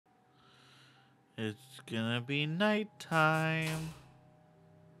It's gonna be nighttime.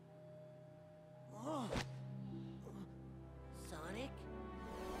 Sonic?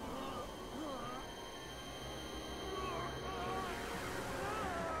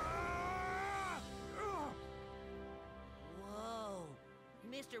 Whoa!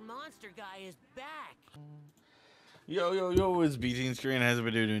 Mr. Monster Guy is back! Yo, yo, yo, it's B-tean Screen. How's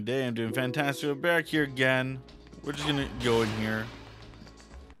everybody doing today? I'm doing fantastic. We're back here again. We're just gonna go in here.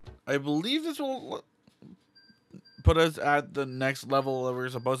 I believe this will put us at the next level that we're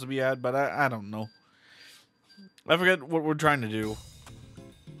supposed to be at, but I don't know. I forget what we're trying to do.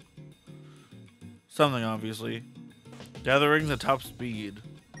 Something, obviously. Gathering the top speed.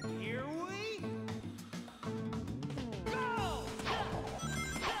 Here we go!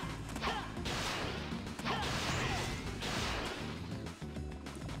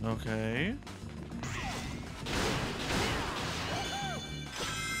 Okay.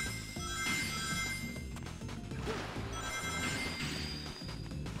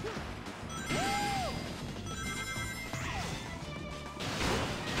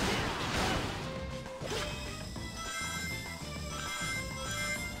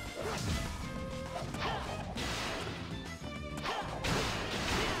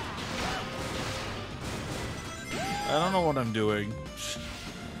 I don't know what I'm doing.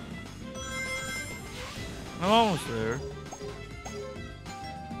 I'm almost there.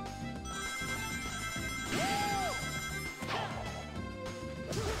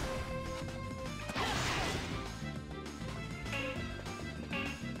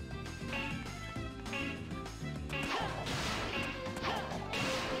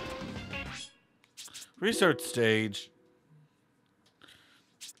 Research stage.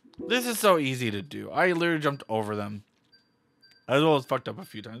 This is so easy to do. I literally jumped over them. As well as fucked up a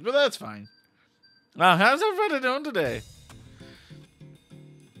few times, but that's fine. Now, how's everybody doing today?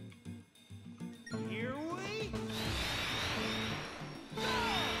 Here we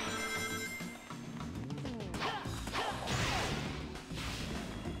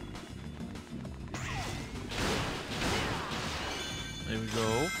There we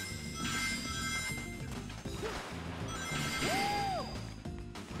go.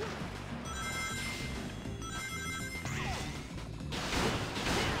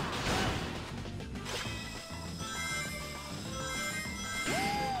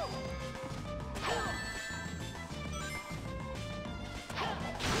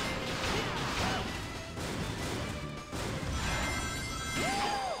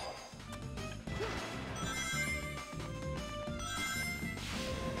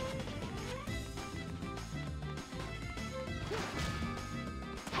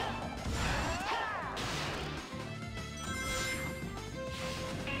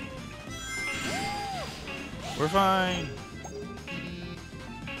 We're fine.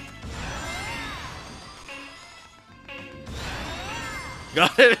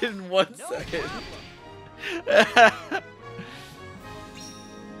 Got it in 1 second.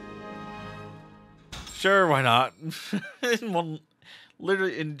 Sure, why not?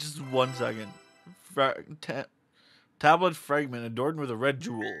 Literally in just 1 second. Tablet fragment adorned with a red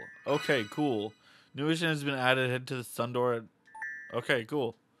jewel. Okay, cool. New mission has been added. Head to the sun door. Okay,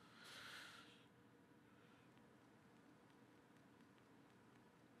 cool.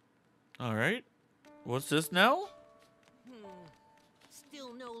 All right. What's this now?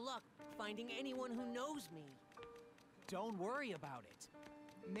 Still no luck finding anyone who knows me. Don't worry about it.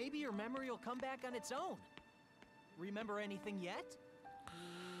 Maybe your memory will come back on its own. Remember anything yet?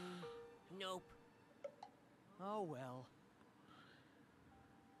 Nope. Oh well.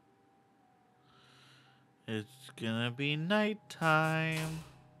 It's gonna be nighttime.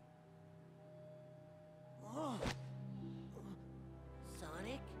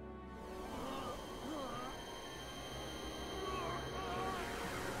 Sonic?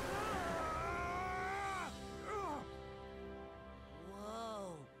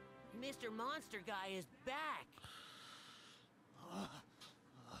 Whoa! Mr. Monster Guy is back!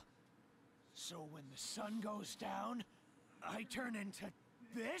 So when the sun goes down, I turn into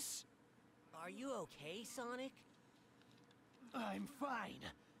this? Are you okay, Sonic? I'm fine.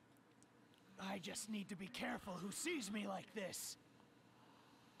 I just need to be careful who sees me like this.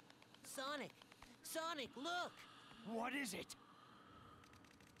 Sonic! Sonic, look! What is it?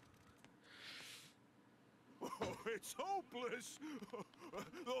 Oh, it's hopeless.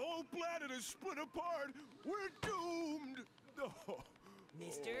 The whole planet is split apart. We're doomed. Oh.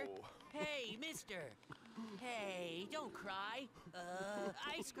 Mister? Hey, mister! Hey, don't cry.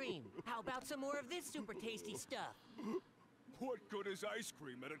 Ice cream. How about some more of this super tasty stuff? What good is ice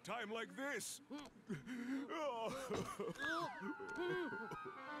cream at a time like this? Oh.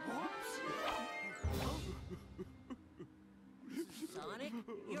 Whoops.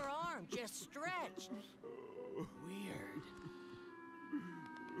 stretch. Weird.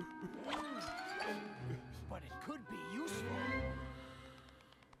 But it could be useful.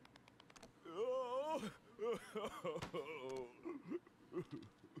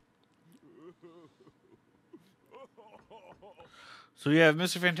 So you have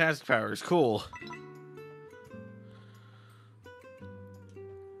Mr. Fantastic powers. Cool.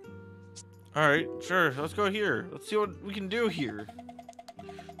 Alright, sure. Let's go here. Let's see what we can do here.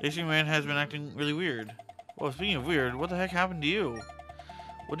 The Asian man has been acting really weird. Well, speaking of weird, what the heck happened to you?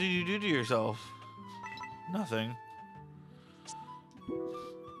 What did you do to yourself? Nothing.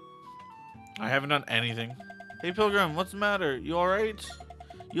 I haven't done anything. Hey, Pilgrim, what's the matter? You alright?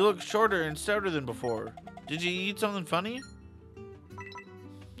 You look shorter and stouter than before. Did you eat something funny?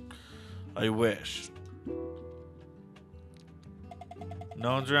 I wish.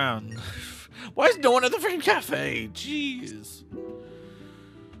 No one's around. Why is no one at the freaking cafe? Jeez.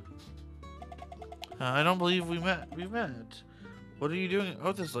 I don't believe we've met. What are you doing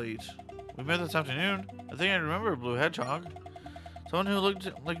out this late? We met this afternoon. I think I remember a blue hedgehog. Someone who looked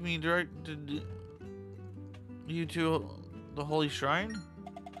like me directed you to the holy shrine?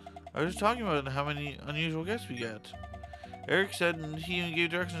 I was talking about how many unusual guests we get. Eric said he gave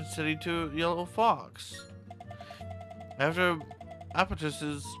directions today to Yellow Fox. After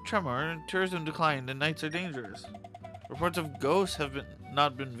Apatus's tremor, tourism declined and nights are dangerous. Reports of ghosts have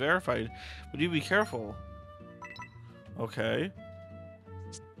not been verified, but you be careful. Okay.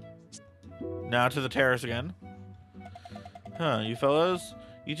 Now to the terrace again. Huh, you fellas?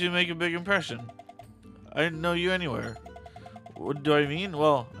 You two make a big impression. I didn't know you anywhere. What do I mean?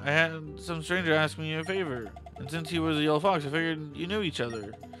 Well, I had some stranger ask me a favor. And since he was a yellow fox, I figured you knew each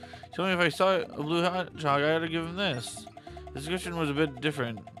other. He told me if I saw a blue hedgehog, I had to give him this. The description was a bit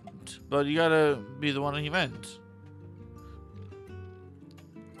different, but you gotta be the one he meant.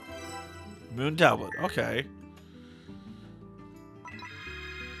 Moon tablet, okay.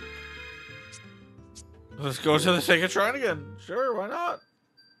 Let's go to the sacred shrine again. Sure, why not?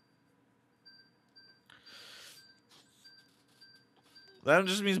 That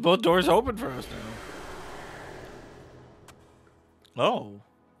just means both doors open for us now. Oh.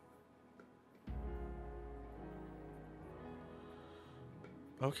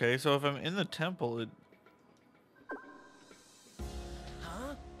 Okay, so if I'm in the temple, it...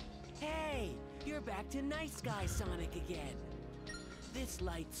 Huh? Hey, you're back to Night Sky Sonic again. This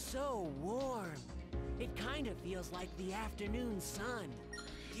light's so warm. It kind of feels like the afternoon sun.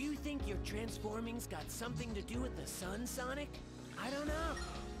 Do you think your transforming's got something to do with the sun, Sonic? I don't know.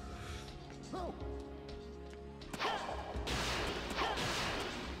 Oh.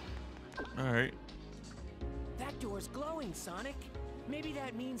 Alright. That door's glowing, Sonic. Maybe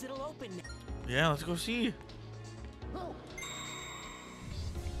that means it'll open now. Yeah, let's go see. Oh.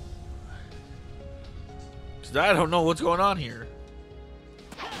 'Cause I don't know what's going on here.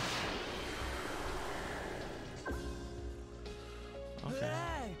 Okay.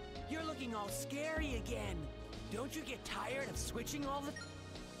 Hey, you're looking all scary again. Don't you get tired of switching all the...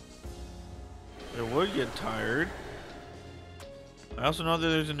 I would get tired. I also know that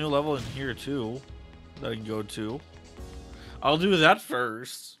there's a new level in here too that I can go to. I'll do that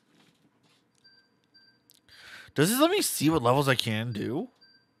first. Does this let me see what levels I can do?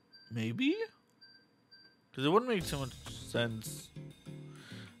 Maybe? Because it wouldn't make too much sense.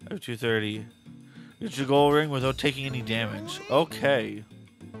 I have 230. Reach the gold ring without taking any damage. Okay.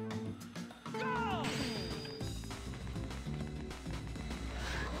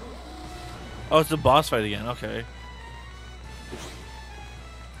 Oh, it's a boss fight again. Okay.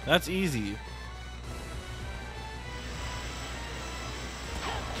 That's easy.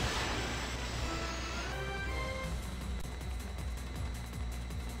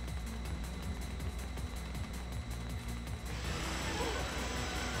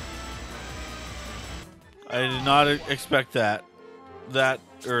 I did not expect that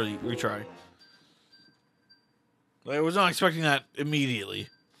early. Retry. I was not expecting that immediately.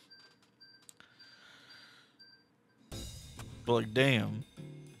 But like, damn.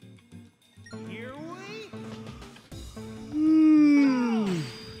 Here we...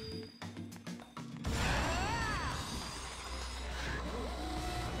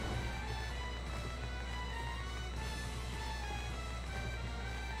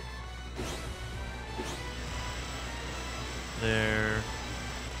 There.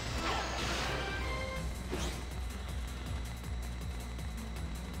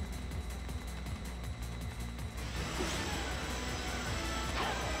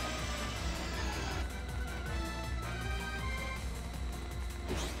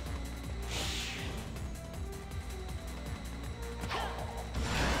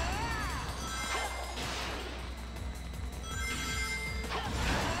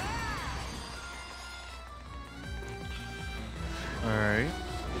 Alright.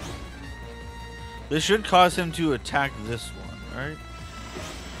 This should cause him to attack this one, right?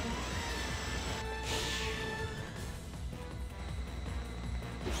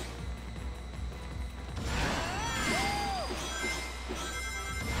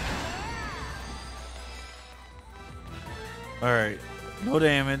 Alright. No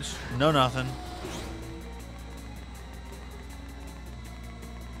damage. No nothing.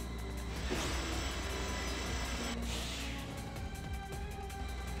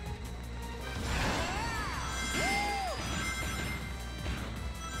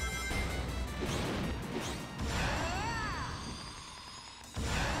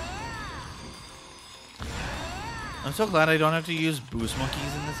 I'm so glad I don't have to use boost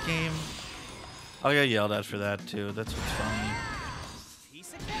monkeys in this game. I'll get yelled at for that too. That's what's funny.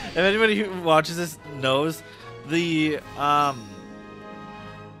 If anybody who watches this knows, the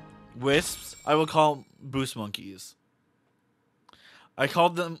wisps, I will call boost monkeys. I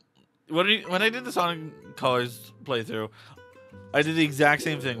called them when I did the Sonic Colors playthrough. I did the exact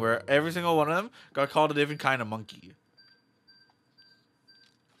same thing where every single one of them got called a different kind of monkey.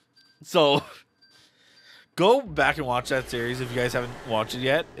 So go back and watch that series if you guys haven't watched it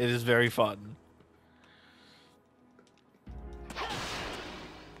yet. It is very fun.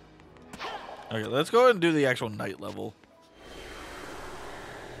 Okay, let's go ahead and do the actual night level.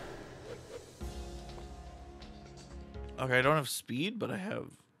 Okay, I don't have speed, but I have...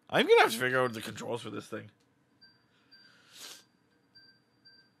 I'm gonna have to figure out the controls for this thing.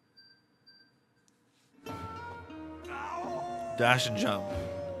 Dash and jump.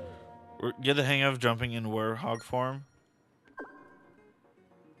 Get the hang of jumping in warhog form.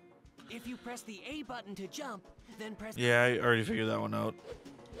 If you press the A button to jump, then press... Yeah, I already figured that one out.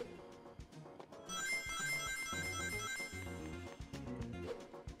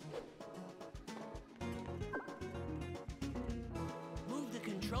 Move the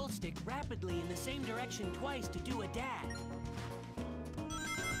control stick rapidly in the same direction twice to do a dash.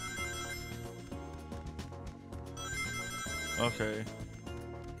 Okay.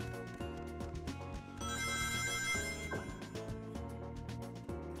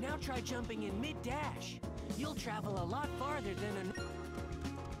 Now try jumping in mid-dash. You'll travel a lot farther than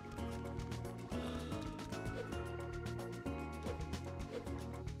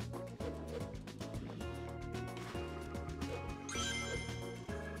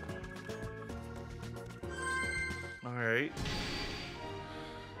a... Alright.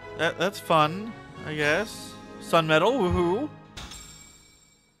 That's fun, I guess. Sun Metal, woohoo.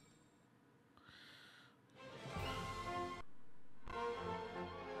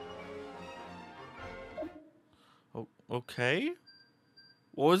 Okay.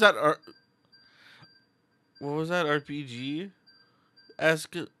 What was that? What was that RPG-esque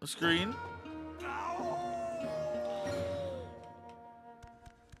screen?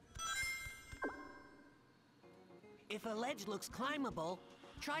 If a ledge looks climbable,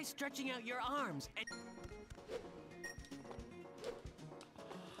 try stretching out your arms and...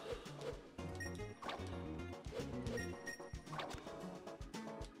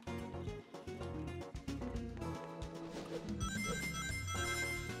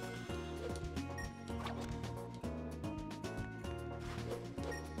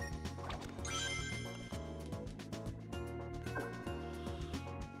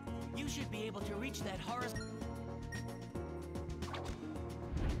 You should be able to reach that horizontal...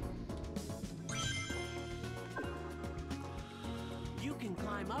 You can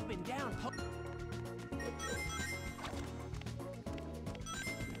climb up and down...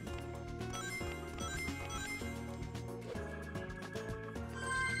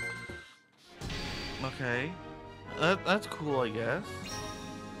 Okay. That's cool, I guess.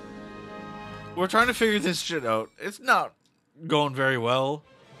 We're trying to figure this shit out. It's not going very well.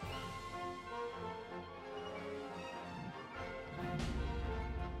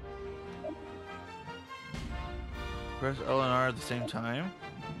 Press L and R at the same time.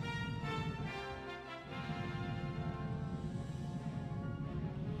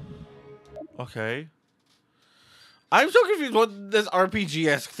 Okay. I'm so confused what this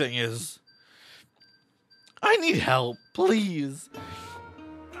RPG-esque thing is. I need help, please.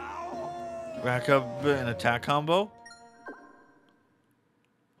 Rack up an attack combo.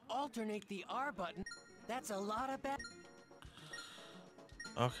 Alternate the R button. That's a lot of bad...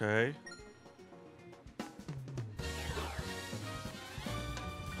 Okay.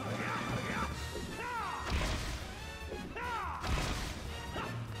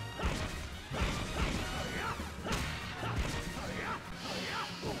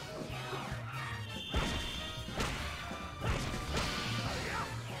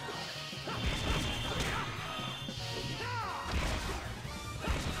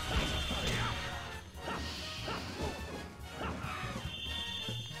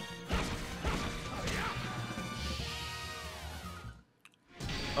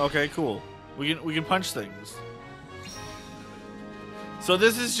 Okay, cool. We can punch things. So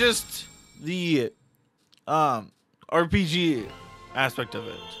this is just the RPG aspect of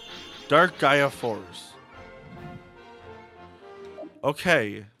it. Dark Gaia Force.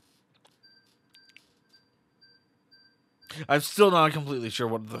 Okay. I'm still not completely sure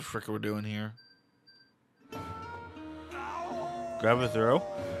what the frick we're doing here. Grab a throw.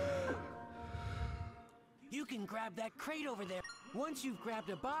 You can grab that crate over there. Once you've grabbed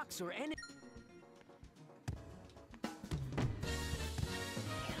a box or any...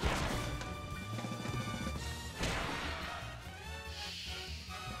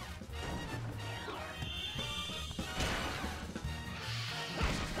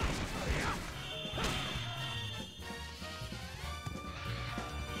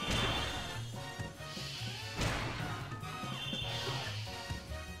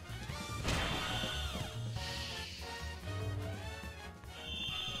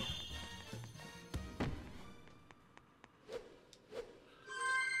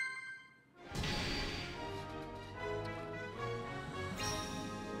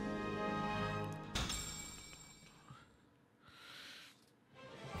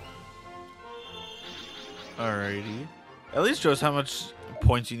 Alrighty. At least shows how much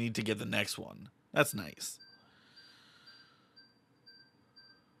points you need to get the next one. That's nice.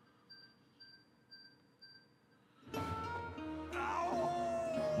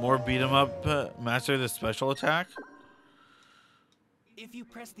 More beat 'em up. Master the special attack. If you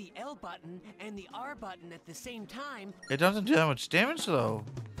press the L button and the R button at the same time... It doesn't do that much damage though.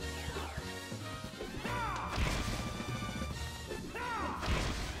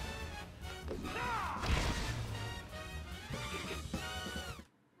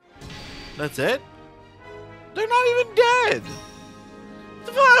 That's it? They're not even dead! What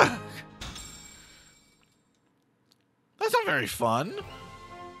the fuck? That's not very fun.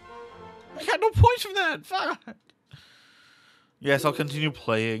 I got no points from that. Fuck. Yes, I'll continue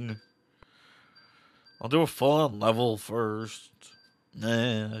playing. I'll do a full-on level first.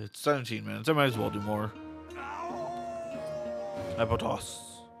 Nah, it's 17 minutes. I might as well do more. Hypotos.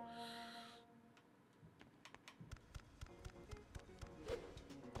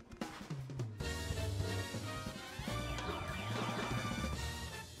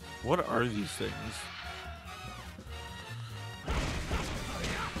 What are these things?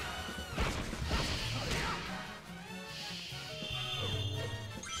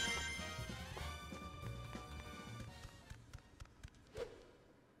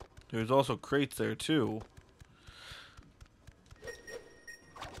 There's also crates there too.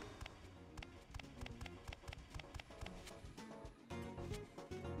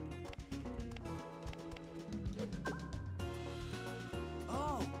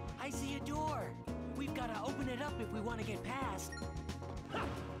 Oh, I see a door. We've got to open it up if we want to get past.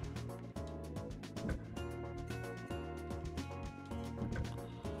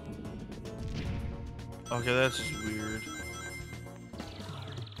 Okay, that's just weird.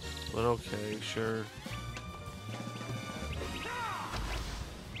 But okay, sure.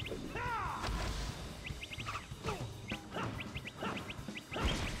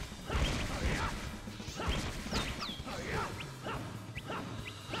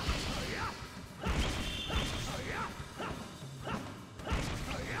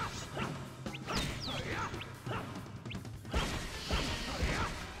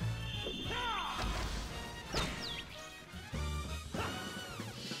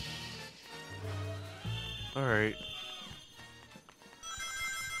 Alright.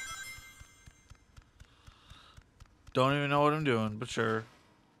 Don't even know what I'm doing, but sure.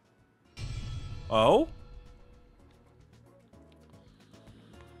 Oh?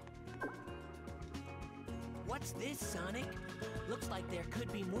 What's this, Sonic? Looks like there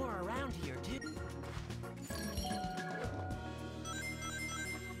could be more around here, too.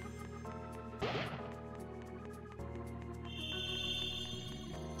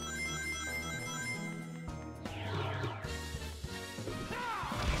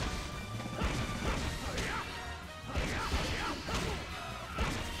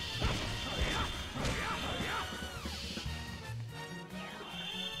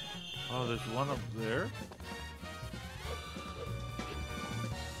 Oh, there's one up there.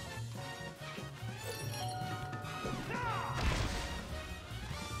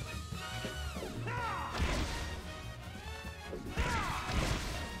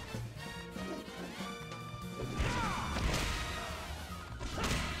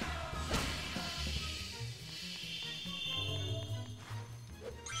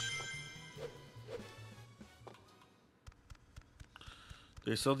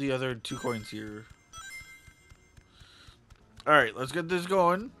 There's still the other 2 coins here. Alright, let's get this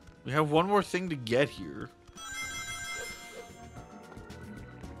going. We have one more thing to get here.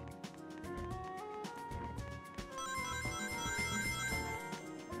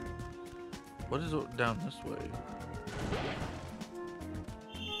 What is it down this way?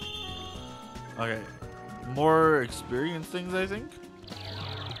 Okay. More experience things, I think?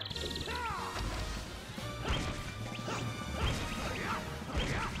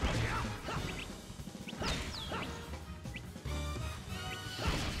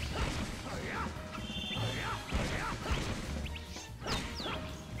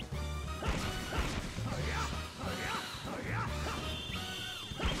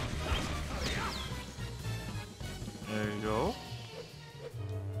 There you go.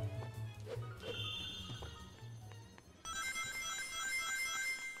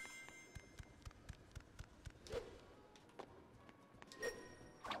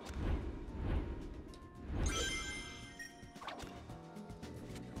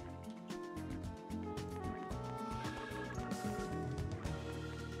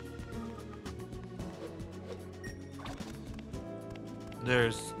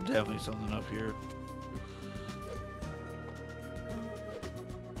 There's definitely something up here.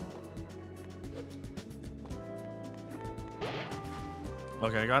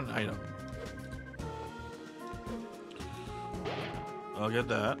 Okay, I got an item. I'll get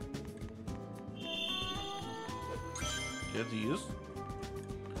that. Get these.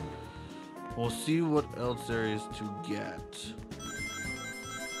 We'll see what else there is to get.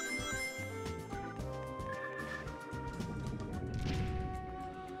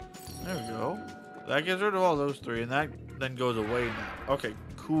 There we go. That gets rid of all those three, and that then goes away now. Okay,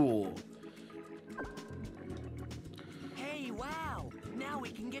 cool. Hey, wow! Now we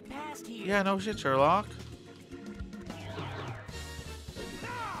can get past here. Yeah, no shit, Sherlock.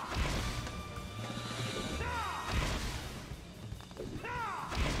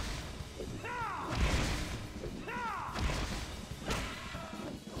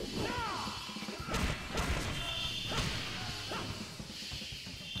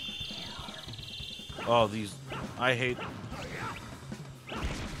 Oh, these... I hate...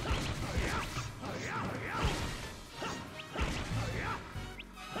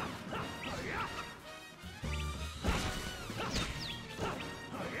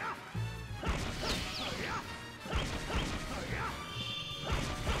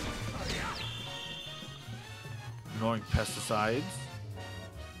 Ignoring pesticides.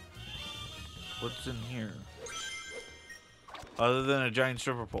 What's in here? Other than a giant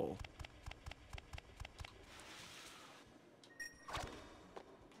stripper pole.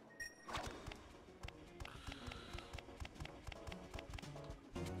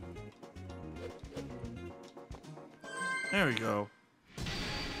 There we go.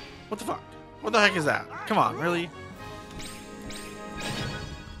 What the fuck? What the heck is that? Come on, really?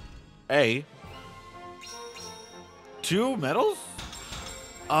 A. 2 medals?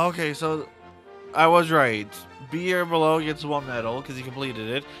 Okay, so I was right. B or below gets 1 medal because he completed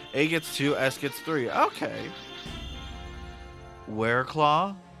it. A gets 2, S gets 3. Okay.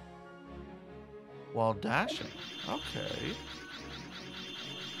 Wereclaw while dashing. Okay.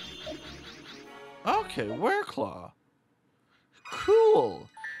 Okay, Wereclaw. Cool.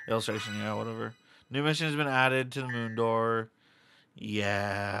 Illustration, yeah, whatever. New mission has been added to the moon door.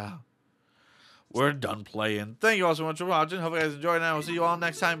 Yeah. We're done playing. Thank you all so much for watching. Hope you guys enjoyed, and I will see you all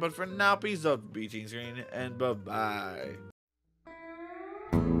next time. But for now, peace out, B-tean screen, and bye-bye.